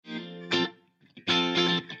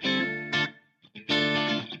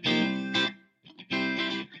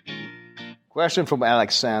Question from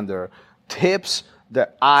Alexander. Tips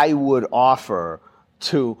that I would offer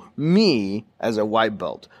to me as a white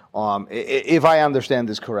belt. If I understand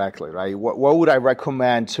this correctly, right? What would I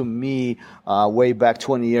recommend to me way back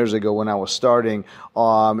 20 years ago when I was starting?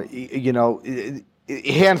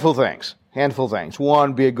 Handful things.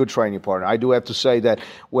 One, be a good training partner. I do have to say that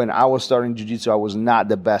when I was starting jiu-jitsu, I was not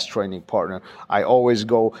the best training partner. I always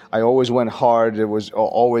went hard. It was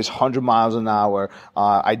always 100 miles an hour.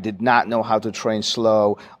 I did not know how to train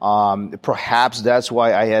slow. Perhaps that's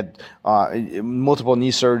why I had multiple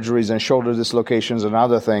knee surgeries and shoulder dislocations and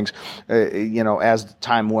other things, as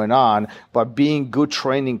time went on. But being good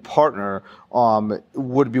training partner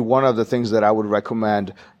would be one of the things that I would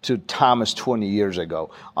recommend to Thomas 20 years ago.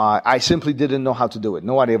 I simply didn't know how to do it.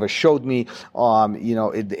 Nobody ever showed me.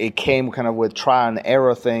 It came kind of with trial and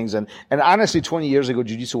error things. And honestly, 20 years ago,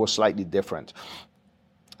 jiu-jitsu was slightly different.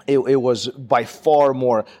 It was by far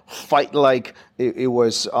more fight-like. It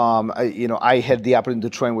was, I had the opportunity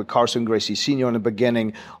to train with Carson Gracie Sr. in the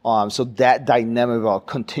beginning. So that dynamic of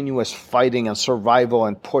continuous fighting and survival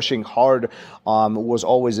and pushing hard was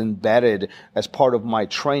always embedded as part of my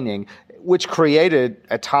training, which created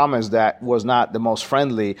a Thomas that was not the most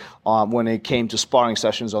friendly when it came to sparring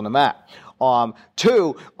sessions on the mat.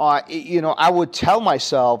 Two, I would tell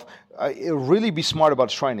myself, really be smart about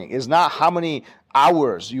training. It's not how many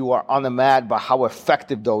hours you are on the mat, but how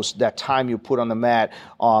effective that time you put on the mat,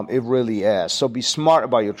 it really is. So be smart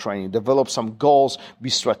about your training. Develop some goals. Be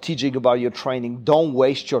strategic about your training. Don't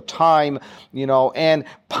waste your time, and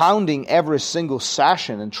pounding every single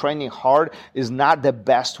session and training hard is not the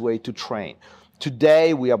best way to train.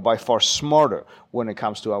 Today, we are by far smarter when it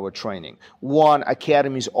comes to our training. One,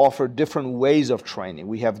 academies offer different ways of training.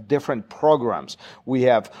 We have different programs. We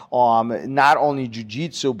have not only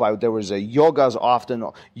jiu-jitsu, but there is a yoga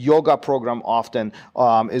program often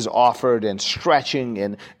is offered, and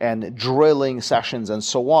stretching and drilling sessions and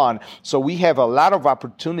so on. So we have a lot of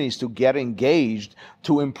opportunities to get engaged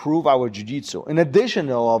to improve our jiu-jitsu. In addition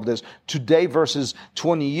to all of this, today versus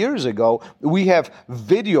 20 years ago, we have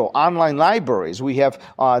video online libraries. We have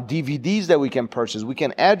DVDs that we can purchase. We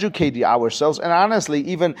can educate ourselves. And honestly,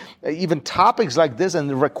 even topics like this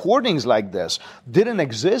and recordings like this didn't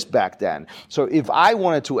exist back then. So if I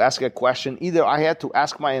wanted to ask a question, either I had to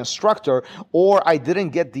ask my instructor or I didn't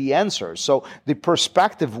get the answer. So the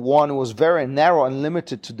perspective, one, was very narrow and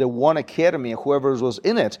limited to the one academy, whoever was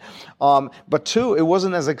in it. But two, it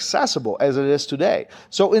wasn't as accessible as it is today.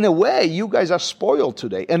 So in a way, you guys are spoiled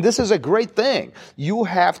today. And this is a great thing. You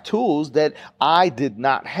have tools that I did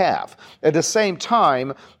not have. At the same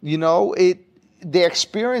time, the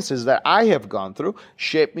experiences that I have gone through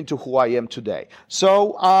shaped me to who I am today.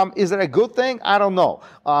 So is it a good thing? I don't know.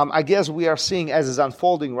 I guess we are seeing as it's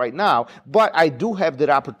unfolding right now, but I do have that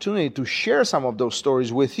opportunity to share some of those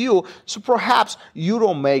stories with you, so perhaps you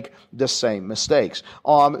don't make the same mistakes.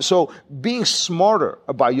 So being smarter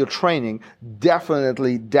about your training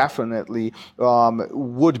definitely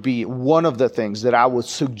would be one of the things that I would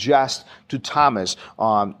suggest to Thomas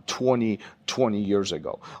 20 years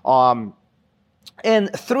ago.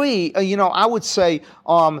 And three, I would say,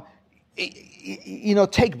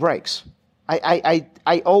 take breaks.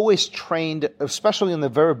 I always trained, especially in the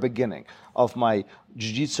very beginning of my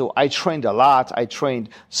jiu-jitsu. I trained a lot. I trained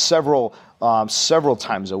several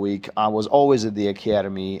times a week. I was always at the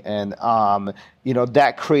academy, and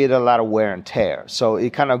that created a lot of wear and tear. So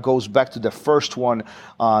it kind of goes back to the first one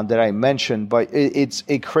that I mentioned, but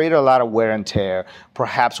it created a lot of wear and tear.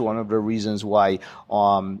 Perhaps one of the reasons why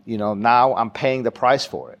now I'm paying the price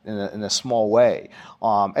for it in a small way.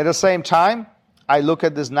 At the same time, I look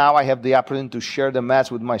at this now, I have the opportunity to share the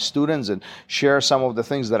mats with my students and share some of the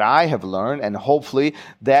things that I have learned, and hopefully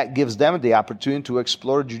that gives them the opportunity to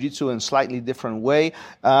explore jiu-jitsu in a slightly different way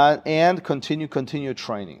and continue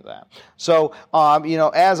training that. So,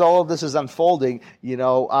 as all of this is unfolding,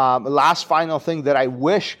 last final thing that I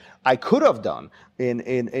wish I could have done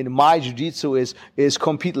in my jiu-jitsu is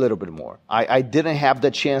compete a little bit more. I didn't have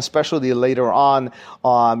the chance, especially later on,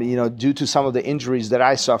 due to some of the injuries that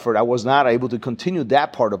I suffered. I was not able to continue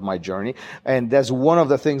that part of my journey, and that's one of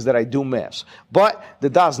the things that I do miss. But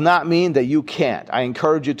that does not mean that you can't. I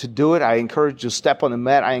encourage you to do it. I encourage you to step on the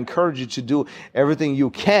mat. I encourage you to do everything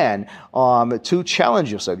you can to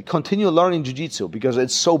challenge yourself. Continue learning jiu-jitsu because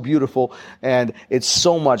it's so beautiful and it's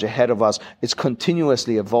so much ahead of us. It's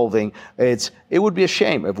continuously evolving. It would be a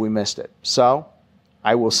shame if we missed it. So,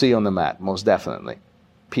 I will see you on the mat, most definitely.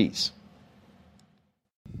 Peace.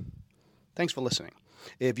 Thanks for listening.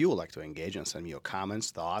 If you would like to engage and send me your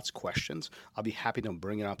comments, thoughts, questions, I'll be happy to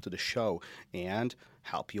bring it up to the show and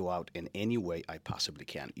help you out in any way I possibly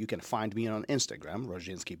can. You can find me on Instagram,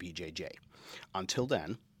 RodzińskiBJJ. Until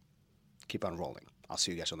then, keep on rolling. I'll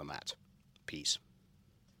see you guys on the mat. Peace.